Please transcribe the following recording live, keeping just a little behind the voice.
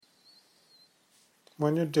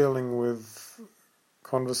when you're dealing with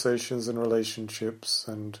conversations and relationships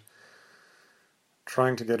and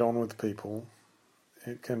trying to get on with people,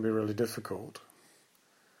 it can be really difficult.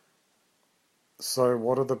 So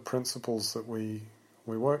what are the principles that we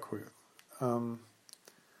work with?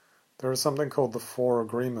 There is something called the Four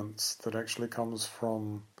Agreements that actually comes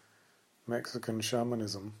from Mexican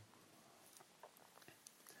shamanism.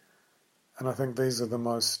 And I think these are the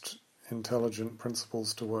most intelligent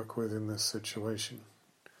principles to work with in this situation.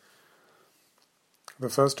 The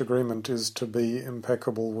first agreement is to be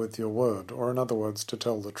impeccable with your word, or in other words, to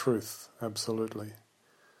tell the truth, absolutely.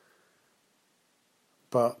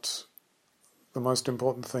 But the most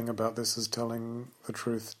important thing about this is telling the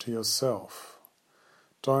truth to yourself.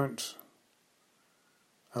 Don't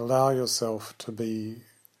allow yourself to be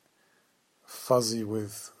fuzzy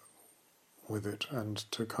with it and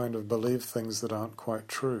to kind of believe things that aren't quite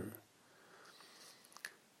true.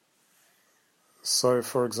 So,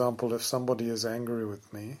 for example, if somebody is angry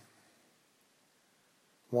with me,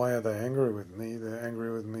 why are they angry with me? They're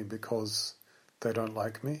angry with me because they don't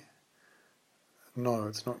like me? No,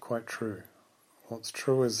 it's not quite true. What's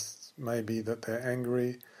true is maybe that they're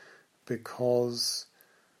angry because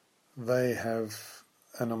they have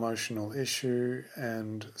an emotional issue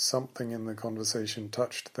and something in the conversation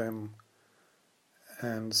touched them,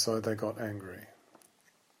 and so they got angry.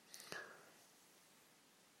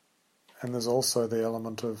 And there's also the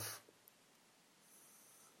element of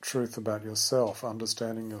truth about yourself,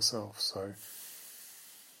 understanding yourself. So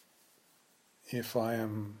if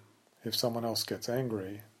someone else gets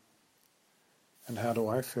angry, and how do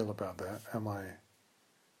I feel about that? Am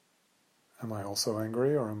I also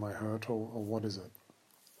angry, or am I hurt, or what is it?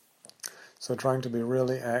 So trying to be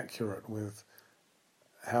really accurate with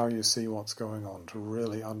how you see what's going on, to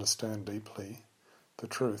really understand deeply the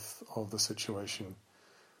truth of the situation,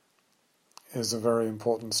 is a very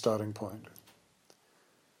important starting point.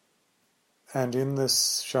 And in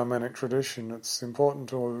this shamanic tradition, it's important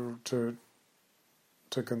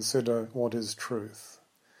to consider what is truth.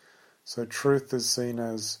 So truth is seen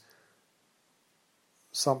as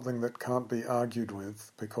something that can't be argued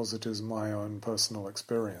with because it is my own personal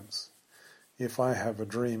experience. If I have a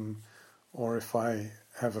dream or if I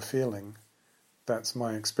have a feeling, that's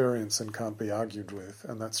my experience and can't be argued with,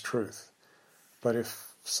 and that's truth. But if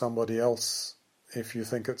you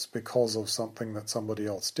think it's because of something that somebody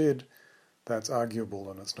else did, that's arguable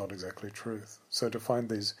and it's not exactly truth. So to find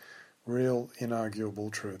these real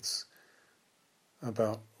inarguable truths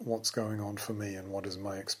about what's going on for me and what is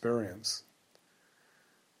my experience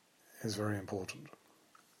is very important.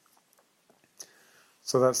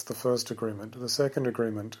 So that's the first agreement. The second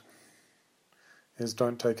agreement is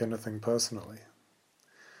don't take anything personally,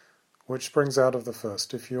 which springs out of the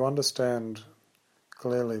first. If you understand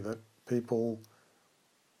clearly that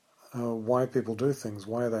why people do things,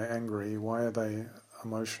 why are they angry, why are they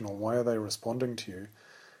emotional, why are they responding to you,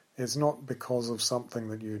 it's not because of something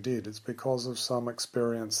that you did, it's because of some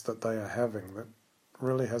experience that they are having that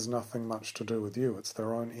really has nothing much to do with you. It's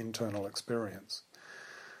their own internal experience.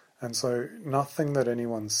 And so nothing that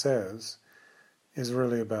anyone says is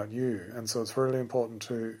really about you. And so it's really important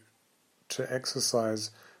to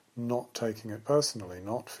exercise not taking it personally,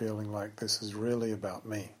 not feeling like this is really about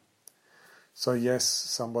me. So yes,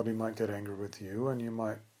 somebody might get angry with you and you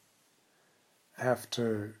might have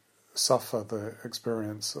to suffer the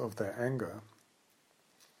experience of their anger.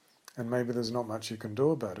 And maybe there's not much you can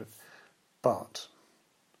do about it. But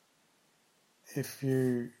if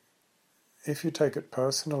you take it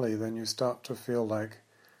personally, then you start to feel like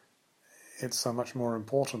it's so much more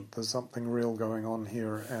important. There's something real going on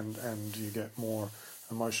here, and you get more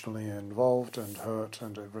emotionally involved and hurt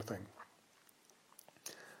and everything.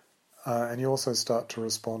 And you also start to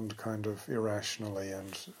respond kind of irrationally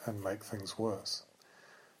and make things worse.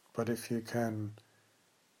 But if you can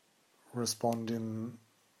respond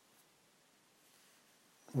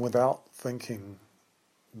without thinking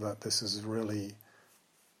that this is really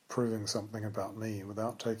proving something about me,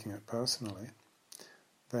 without taking it personally,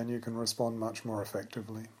 then you can respond much more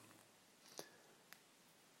effectively.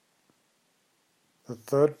 The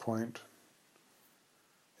third point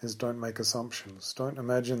is don't make assumptions. Don't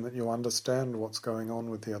imagine that you understand what's going on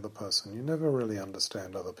with the other person. You never really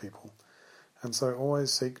understand other people. And so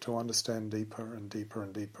always seek to understand deeper and deeper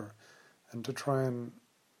and deeper, and to try and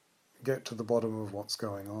get to the bottom of what's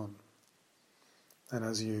going on. And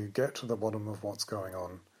as you get to the bottom of what's going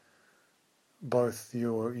on, both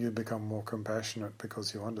you become more compassionate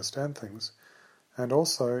because you understand things, and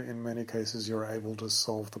also in many cases you're able to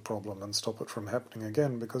solve the problem and stop it from happening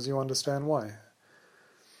again because you understand why.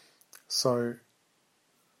 So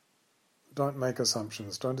Don't make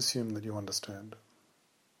assumptions. Don't assume that you understand.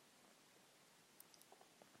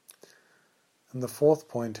 And the fourth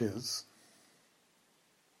point is,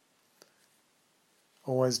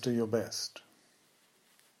 always do your best.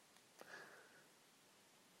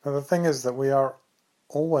 Now the thing is that we are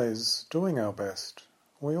always doing our best.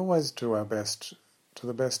 We always do our best to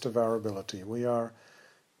the best of our ability. We are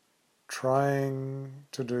trying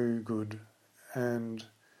to do good, and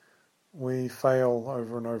we fail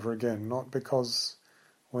over and over again, not because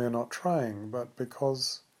we're not trying, but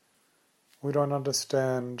because we don't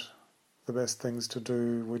understand the best things to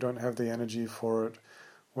do, we don't have the energy for it,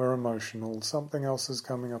 we're emotional, something else is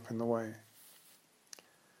coming up in the way.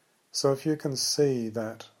 So if you can see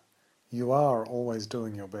that you are always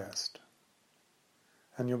doing your best,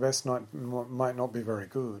 and your best might not be very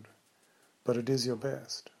good, but it is your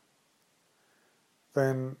best,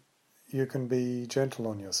 then you can be gentle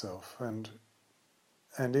on yourself. And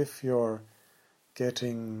if you're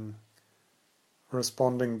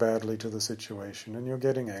responding badly to the situation, and you're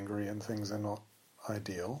getting angry and things are not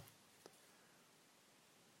ideal,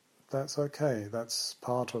 that's okay. That's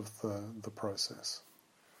part of the process.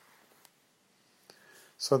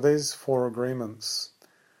 So these four agreements,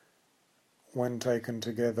 when taken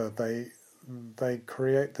together, they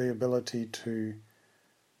create the ability to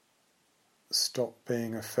stop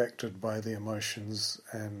being affected by the emotions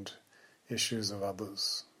and issues of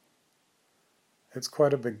others. It's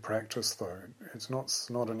quite a big practice, though. It's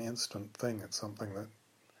not an instant thing. It's something that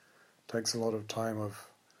takes a lot of time of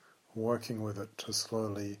working with it to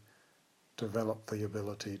slowly develop the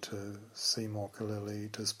ability to see more clearly,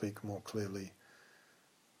 to speak more clearly,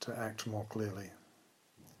 to act more clearly.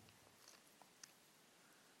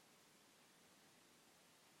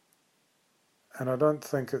 And I don't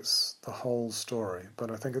think it's the whole story, but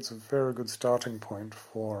I think it's a very good starting point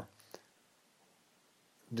for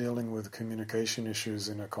dealing with communication issues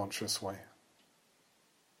in a conscious way.